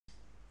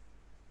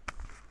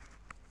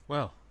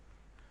Well,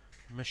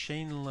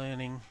 machine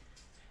learning,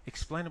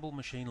 explainable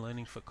machine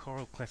learning for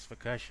coral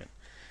classification.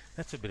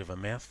 That's a bit of a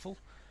mouthful.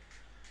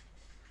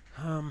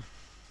 Um,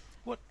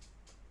 what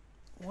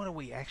what are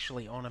we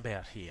actually on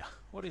about here?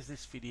 What is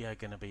this video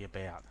going to be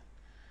about?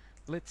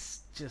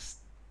 Let's just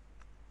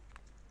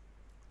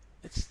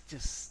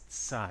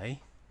say,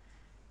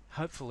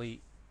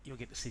 hopefully you'll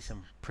get to see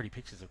some pretty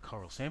pictures of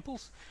coral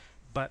samples,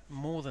 but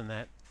more than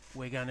that,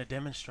 we're going to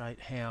demonstrate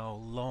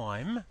how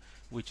LIME,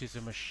 which is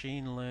a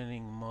machine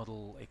learning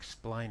model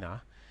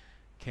explainer,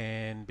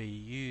 can be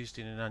used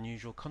in an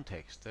unusual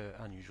context. The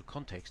unusual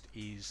context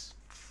is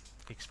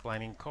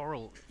explaining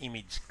coral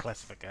image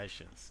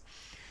classifications.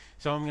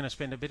 So I'm going to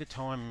spend a bit of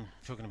time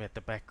talking about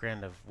the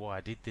background of why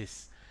I did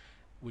this,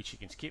 which you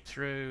can skip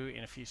through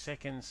in a few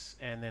seconds,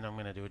 and then I'm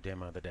going to do a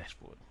demo of the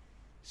dashboard.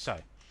 So,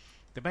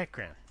 the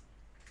background.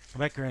 The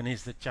background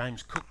is that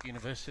James Cook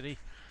University,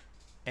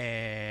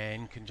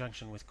 in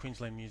conjunction with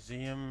Queensland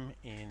Museum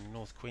in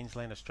North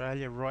Queensland,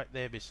 Australia, right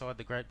there beside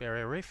the Great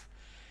Barrier Reef,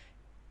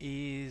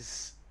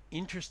 is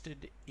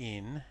interested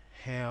in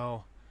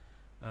how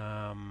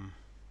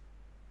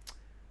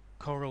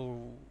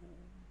coral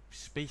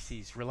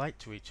species relate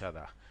to each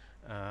other.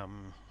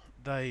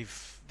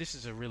 This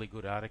is a really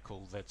good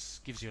article that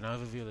gives you an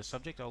overview of the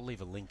subject. I'll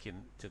leave a link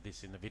to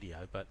this in the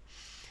video, but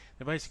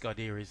the basic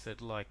idea is that,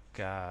 like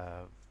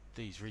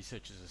these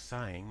researchers are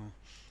saying,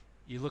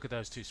 you look at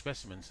those two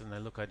specimens and they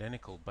look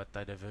identical, but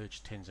they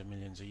diverged tens of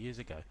millions of years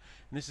ago.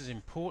 And this is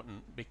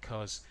important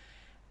because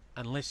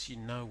unless you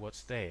know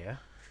what's there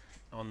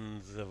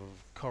on the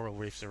coral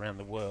reefs around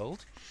the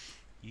world,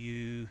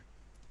 you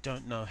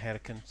don't know how to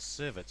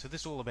conserve it. So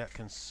this is all about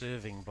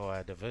conserving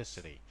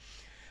biodiversity.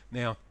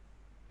 Now,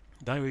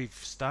 they've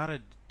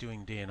started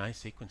doing DNA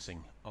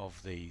sequencing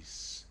of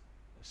these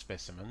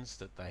specimens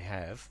that they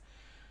have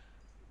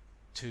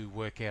to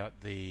work out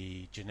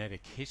the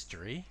genetic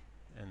history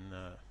and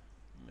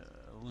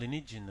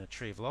lineage in the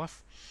tree of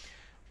life,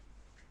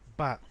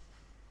 but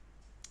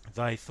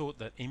they thought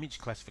that image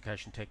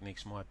classification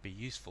techniques might be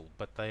useful,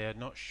 but they are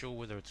not sure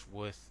whether it's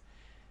worth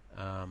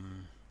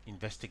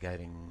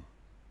investigating,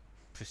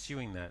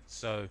 pursuing that.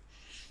 So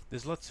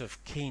there's lots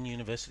of keen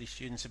university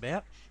students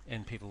about,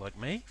 and people like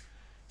me,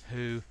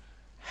 who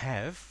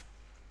have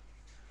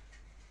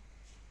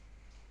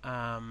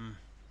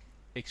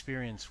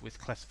experience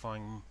with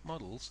classifying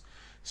models.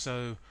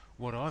 So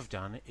what I've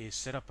done is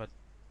set up an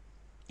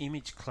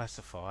image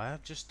classifier,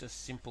 just a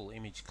simple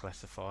image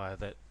classifier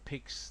that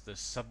picks the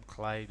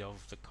subclade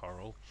of the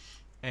coral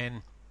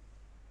and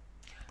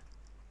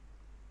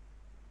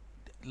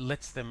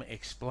lets them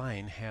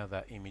explain how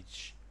that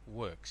image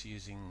works,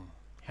 using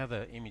how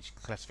the image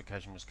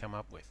classification was come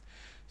up with.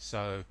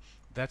 So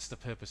that's the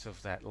purpose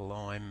of that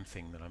LIME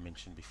thing that I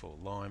mentioned before.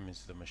 LIME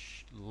is the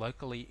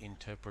locally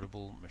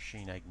interpretable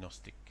machine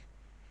agnostic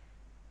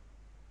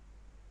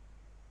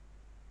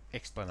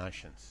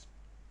explanations.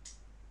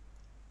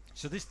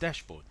 So this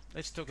dashboard,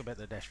 let's talk about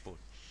the dashboard.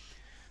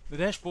 The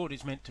dashboard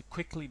is meant to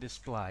quickly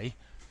display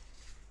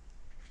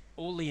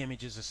all the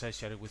images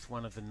associated with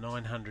one of the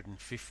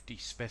 950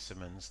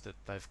 specimens that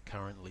they've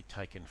currently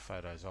taken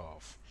photos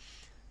of.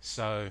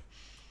 So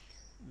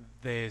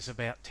there's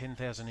about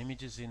 10,000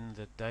 images in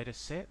the data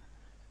set.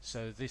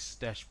 So this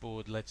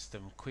dashboard lets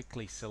them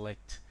quickly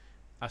select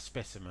a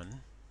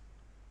specimen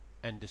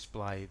and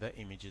display the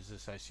images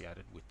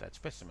associated with that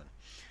specimen.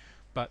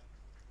 But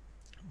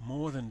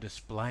more than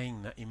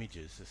displaying the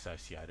images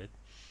associated,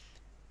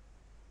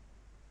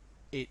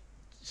 it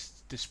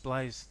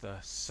displays the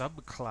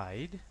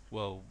subclade.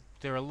 Well,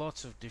 there are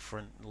lots of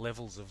different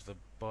levels of the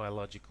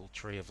biological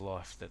tree of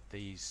life that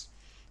these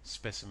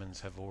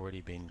specimens have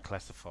already been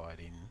classified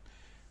in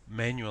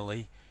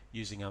manually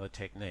using other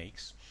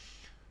techniques.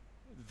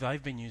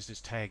 They've been used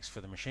as tags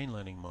for the machine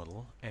learning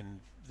model,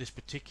 and this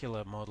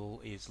particular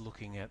model is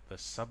looking at the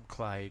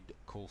subclade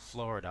called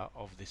Florida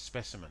of this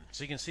specimen.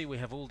 So you can see we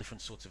have all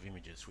different sorts of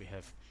images. We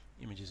have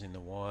images in the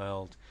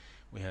wild,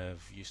 we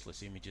have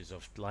useless images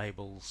of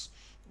labels,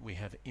 we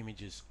have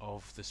images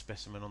of the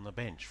specimen on the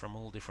bench from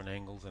all different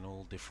angles and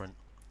all different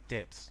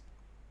depths.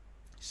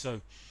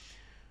 So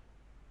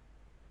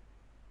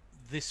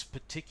this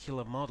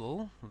particular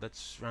model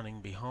that's running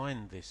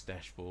behind this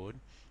dashboard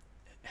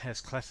has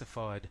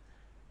classified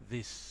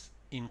this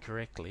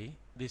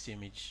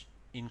image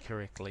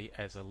incorrectly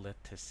as a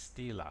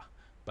Letestila,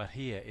 but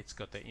here it's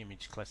got the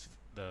image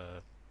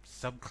the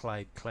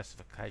subclade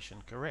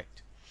classification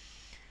correct.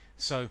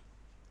 So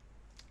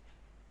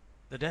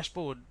the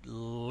dashboard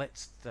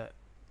lets the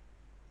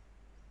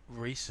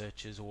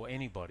researchers or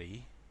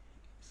anybody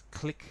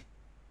click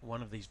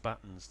one of these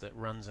buttons that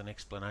runs an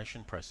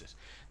explanation process.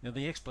 Now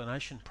the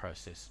explanation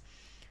process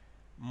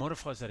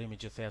modifies that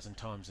image 1,000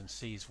 times and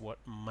sees what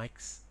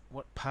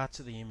parts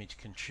of the image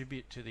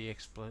contribute to the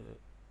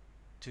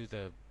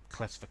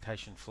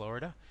classification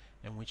Florida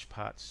and which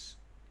parts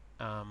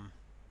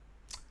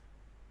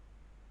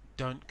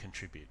don't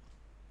contribute.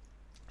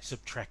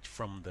 Subtract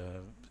from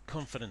the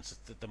confidence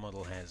that the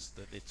model has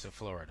that it's a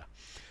Florida.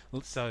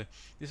 So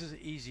this is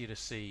easier to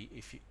see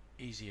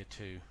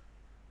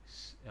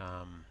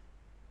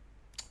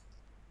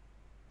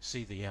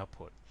see the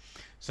output.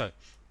 So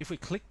if we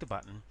click the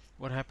button,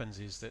 what happens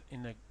is that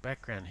in the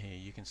background here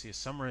you can see a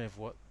summary of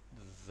what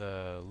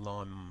the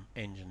Lime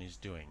engine is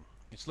doing.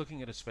 It's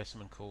looking at a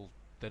specimen called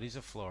that is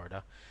a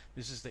Florida.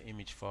 This is the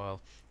image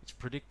file. It's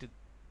predicted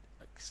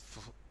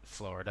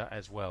Florida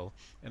as well,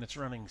 and it's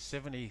running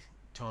 70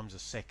 times a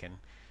second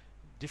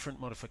different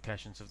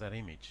modifications of that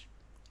image.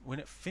 When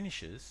it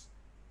finishes,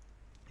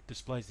 it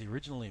displays the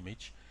original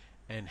image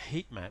and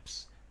heat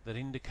maps that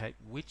indicate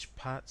which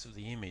parts of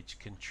the image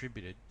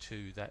contributed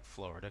to that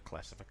Florida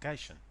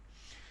classification.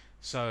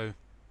 So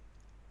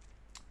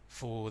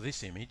for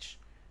this image,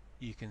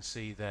 you can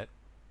see that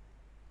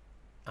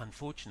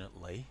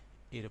unfortunately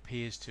it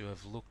appears to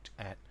have looked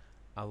at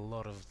a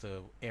lot of the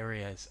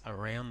areas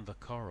around the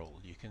coral.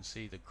 You can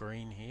see the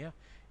green here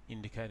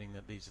indicating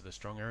that these are the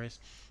strong areas.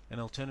 An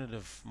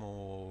alternative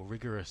more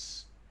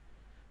rigorous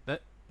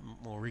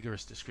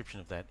description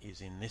of that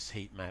is in this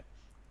heat map,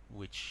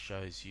 which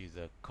shows you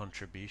the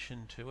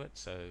contribution to it.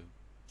 So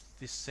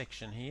this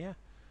section here,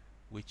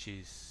 which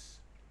is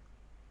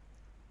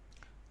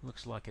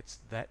looks like it's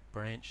that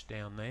branch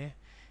down there,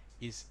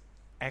 is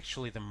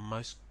actually the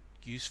most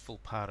useful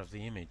part of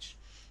the image.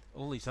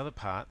 All these other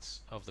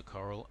parts of the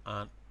coral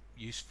aren't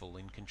useful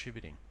in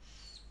contributing.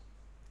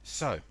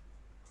 So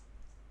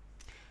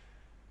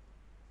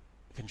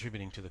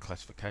contributing to the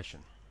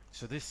classification.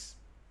 So this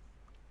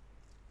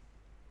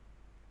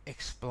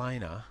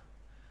explainer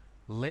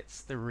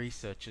lets the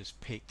researchers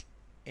pick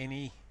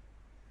any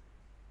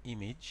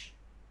image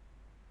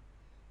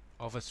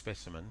of a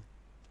specimen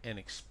and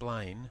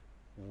explain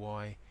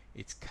why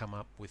it's come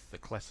up with the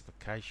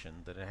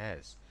classification that it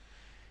has.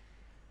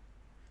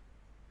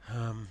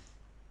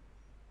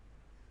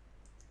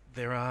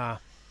 There are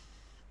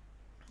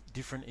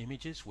different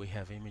images. We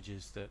have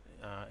images that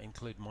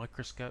include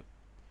microscope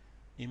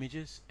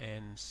images,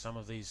 and some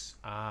of these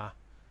are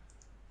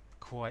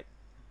quite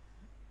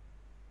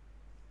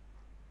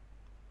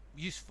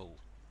useful,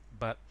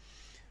 but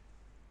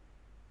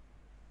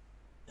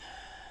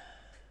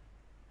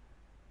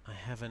I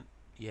haven't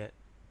yet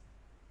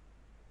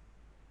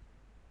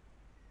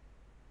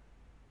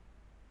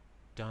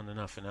done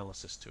enough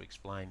analysis to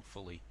explain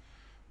fully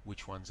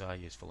which ones are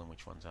useful and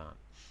which ones aren't.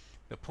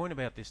 The point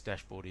about this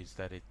dashboard is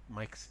that it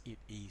makes it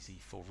easy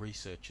for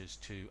researchers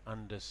to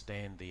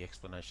understand the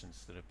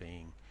explanations that are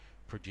being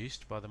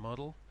produced by the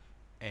model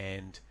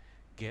and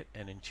get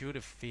an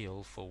intuitive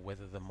feel for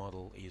whether the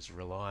model is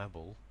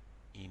reliable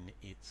in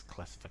its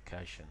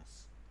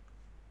classifications.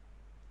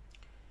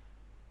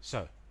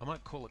 So I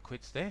might call it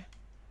quits there.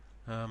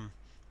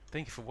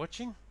 Thank you for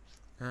watching.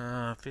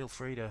 Feel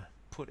free to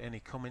put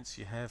any comments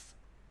you have.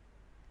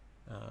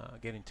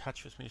 Get in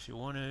touch with me if you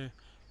want to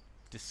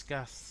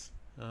discuss.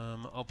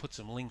 I'll put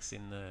some links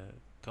in the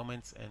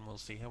comments and we'll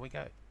see how we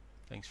go.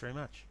 Thanks very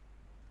much.